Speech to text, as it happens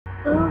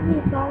Hello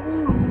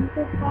everybody, 我们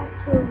是开始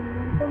我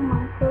们的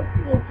芒果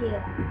世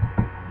界。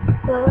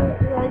I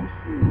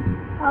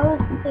was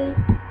the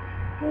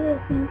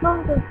single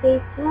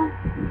location,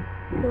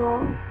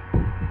 so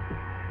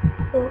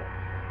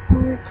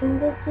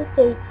this is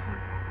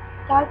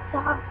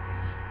data.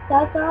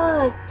 That's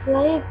all I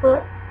play,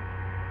 but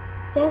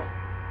just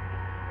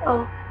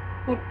I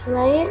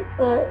play it,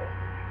 but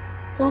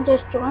don't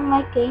just join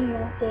my game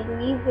and they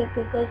leave it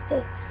because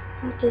they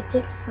have to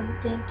take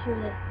something to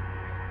it.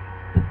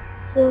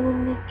 So let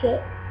me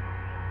get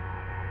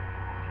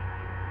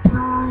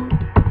time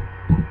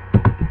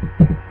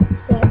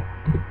set.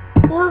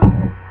 So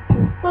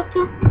the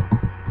second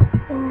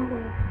and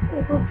it's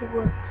able to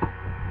work.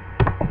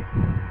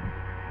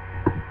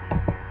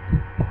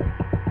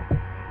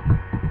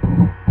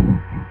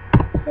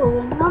 So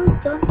when I'm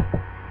done,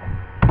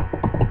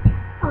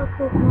 I'll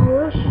put my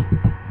wish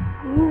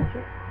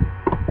music.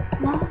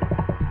 Now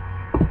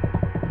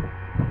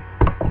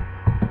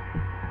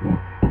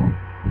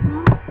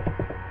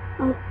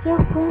I'm still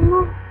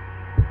playing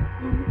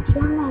and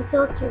turn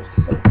myself to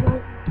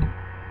survival.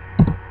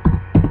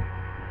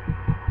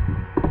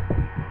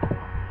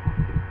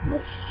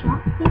 Let's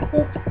shanty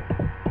this.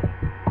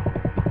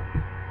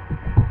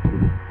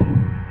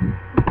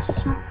 Let's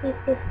shanty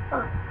this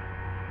up.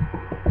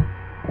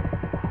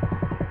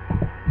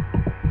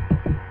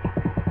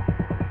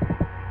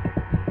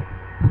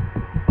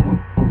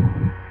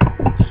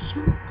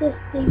 Shut this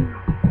thing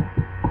up.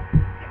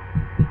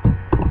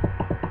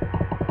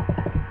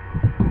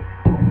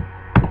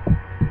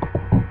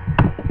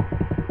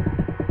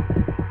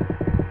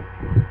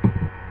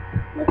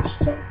 Let's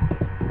check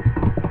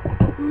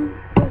and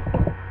this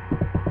up.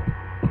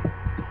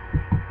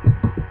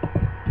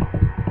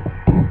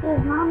 This is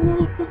not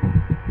anything.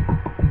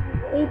 This is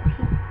AP.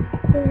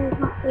 This is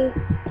not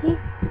APT.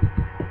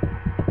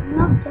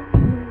 Not done in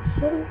the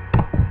shade.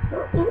 So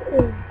it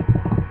is.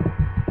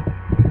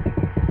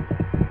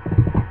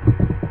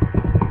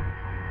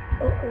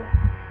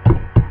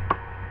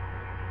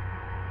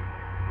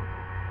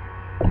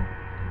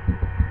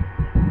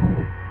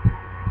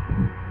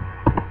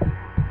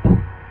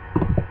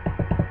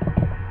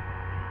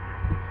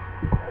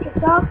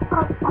 Without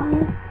up on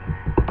it,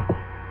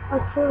 I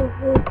feel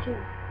rigid.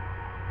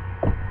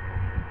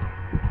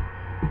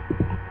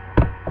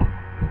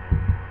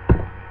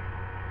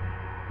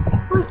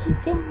 What you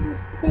get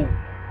mistake?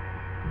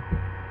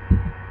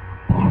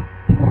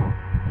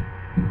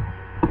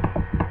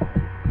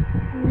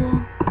 And then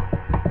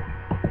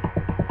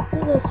to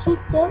the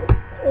sheet that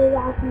it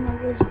has an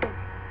original.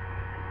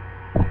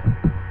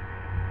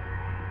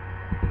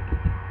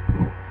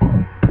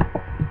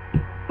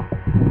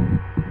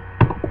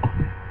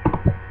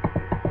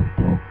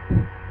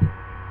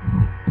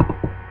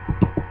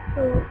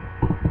 So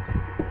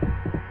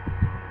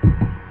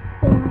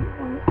when I'm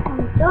done,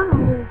 I'm going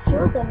to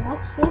show the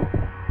next sheet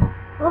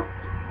of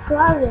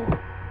progress.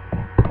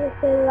 If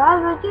the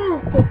laboratory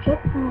is the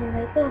trick and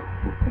later, I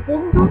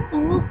didn't do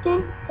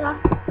anything that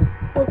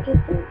would do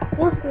this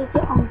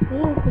video on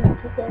building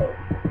today.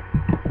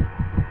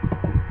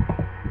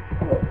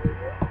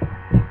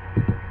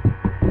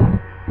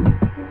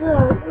 So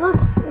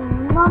looks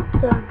not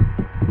done.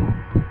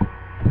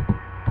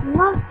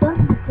 Not done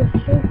to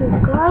show you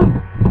guys,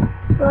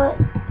 but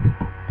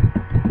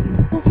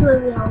this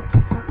really helps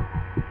out.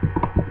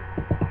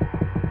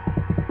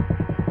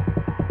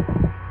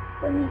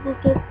 We need to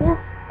get this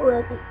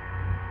ready.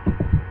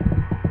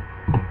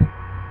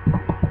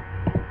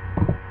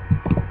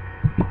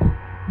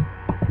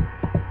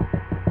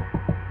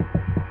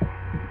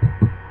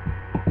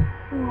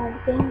 Now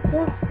getting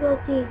this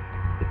ready.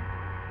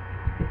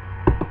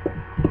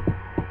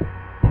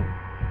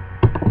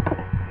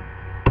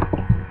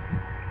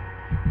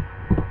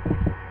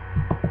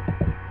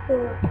 So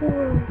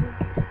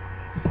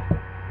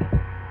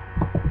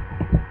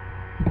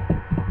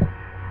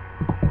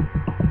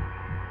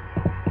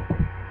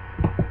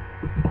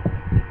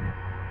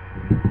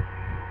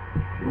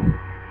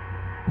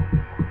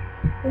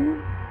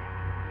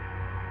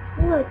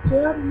here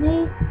just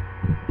made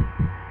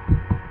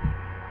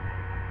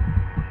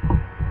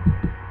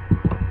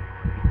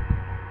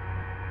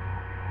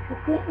I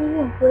can't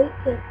even break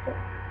it.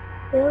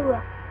 There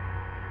was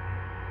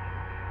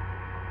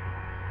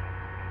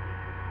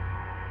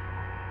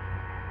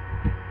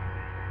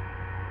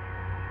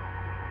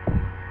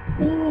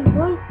even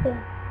break it.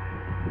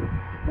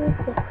 Here's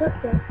the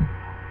cooker.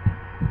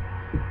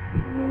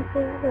 And then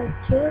there's the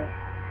chair.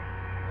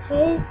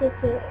 Hey, the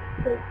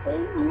thing I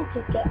need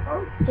to get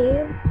out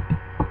there.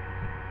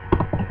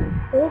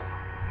 This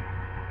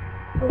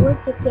a way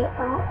to get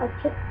out. I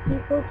took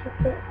people to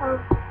get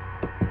out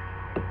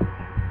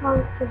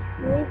of the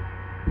sleep.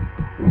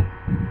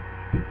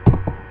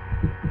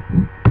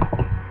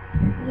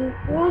 You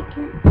really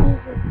can't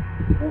use it.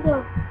 This is a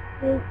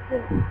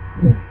basic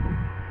thing.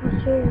 I'll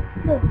show you.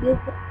 This is a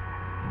basic.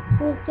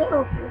 This is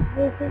the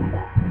basic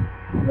that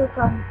look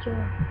on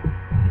jail.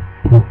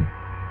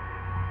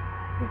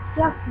 It's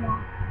just small.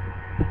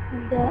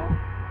 And then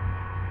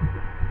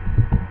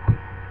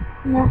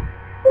yeah.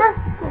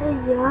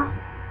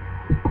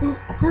 It's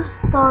just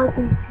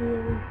starting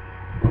series.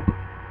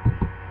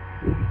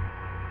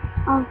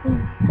 I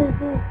think this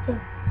is the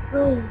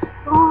really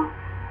strong.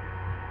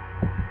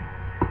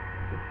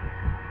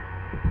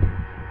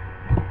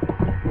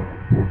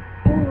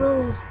 This is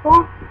really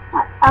strong.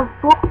 I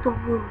broke the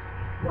rules.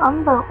 I'm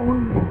the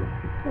owner.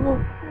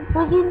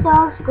 Breaking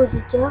down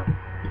procedure.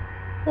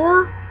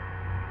 Here,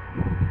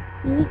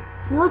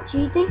 no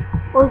cheating,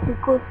 or you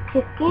could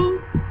kick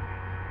in,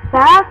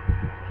 back,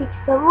 kick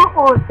sever,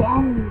 or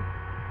damage,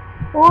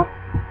 or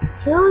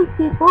kill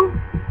people,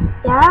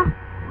 yeah,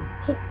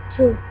 kick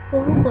two.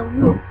 This is the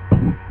rule.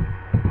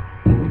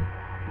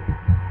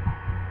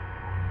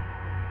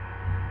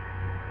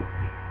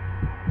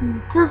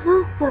 This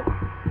is the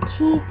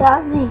key that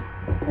means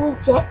this is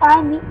J.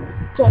 I need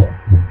J.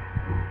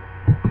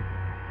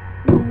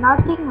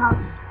 Nothing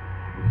else.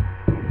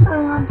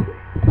 And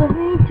we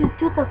need to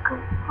do the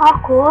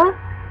hardcore.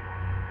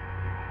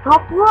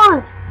 Top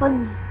was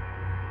funny.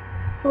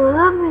 So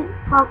let me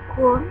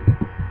hardcore.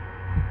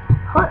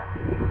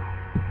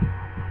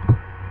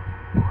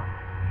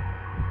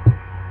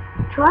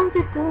 Trying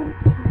to do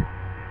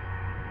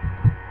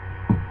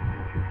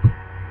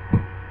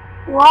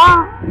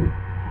wow.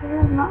 This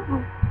is not my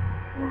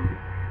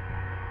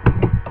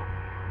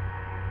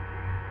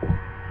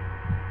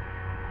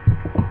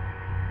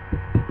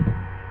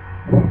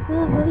this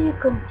is where you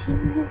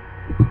continue.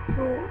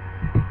 So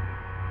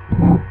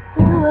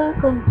this is where you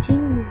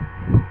continue.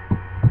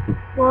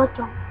 Wall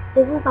jump.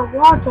 This is the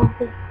wall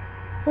jumping.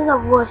 This is the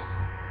worst.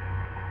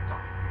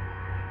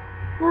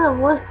 This is the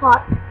worst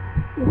part.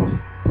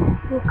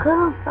 You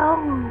couldn't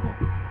film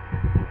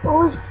it.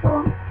 Always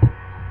film.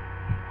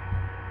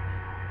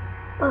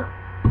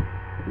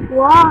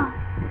 Wow.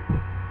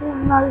 This is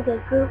not the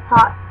good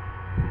part.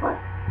 But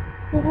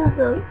this is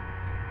the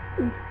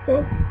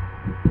instead.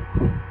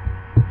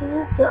 This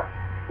is the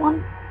one.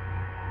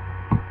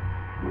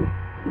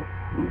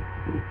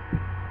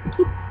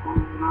 Keep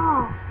falling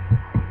off.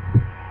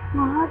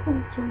 What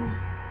happened to me?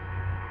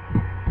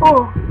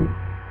 Oh.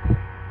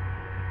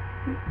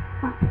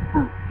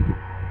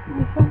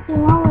 There's something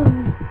wrong with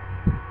me.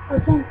 I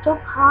can't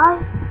jump high.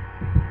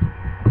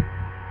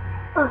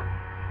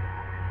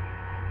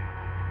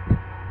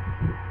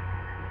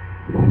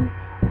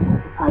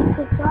 I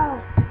could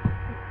die.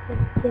 Get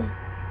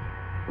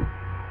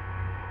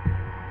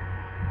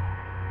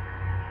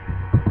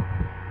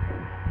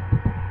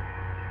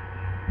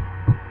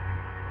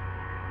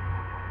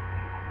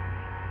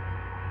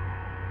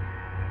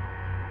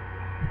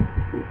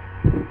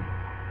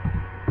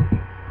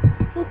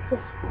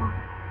this one.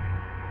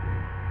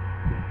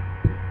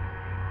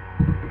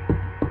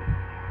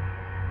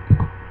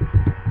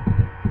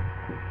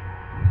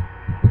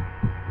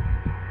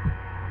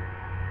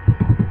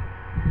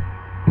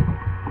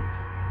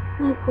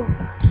 Let me go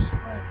back this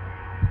way.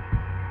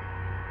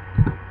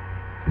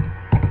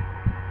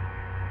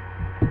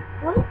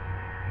 What?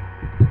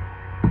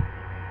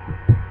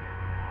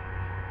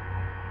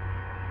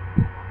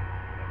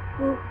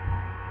 Oh.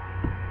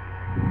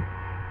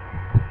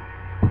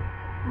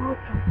 Hold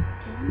on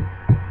again.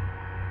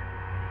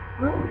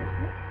 What?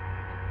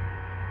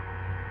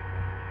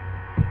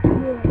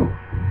 Yeah.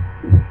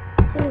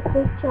 Did a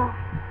good job.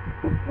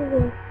 Did a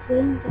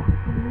great job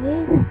for me.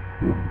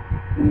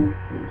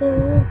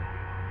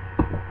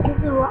 This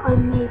is what I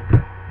make.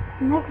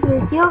 Next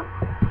video,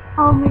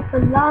 I'll make a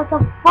lot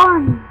of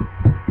fun.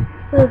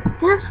 With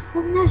this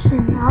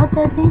finishing, not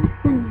that thing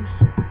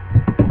finished.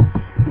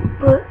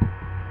 But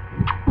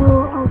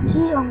I'll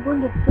see. I'm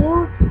going to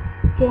build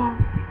again.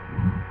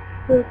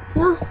 With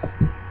this,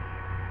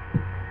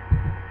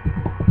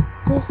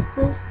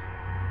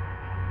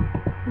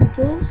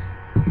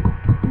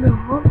 the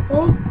whole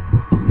thing.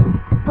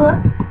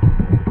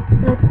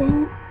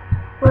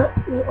 But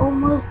we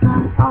almost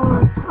ran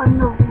out of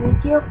time of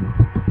video.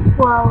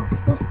 Wow,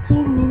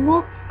 15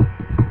 minutes.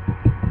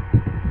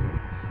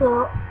 So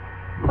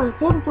I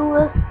can do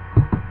it.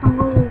 I'm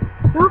going to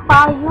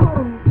goodbye you,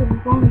 and I'm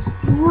going to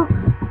see you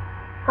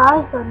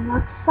guys on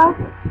next time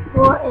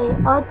for a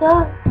other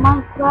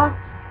Minecraft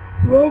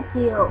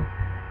video.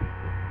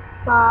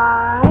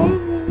 Bye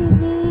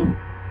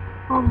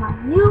on my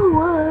new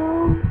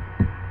world.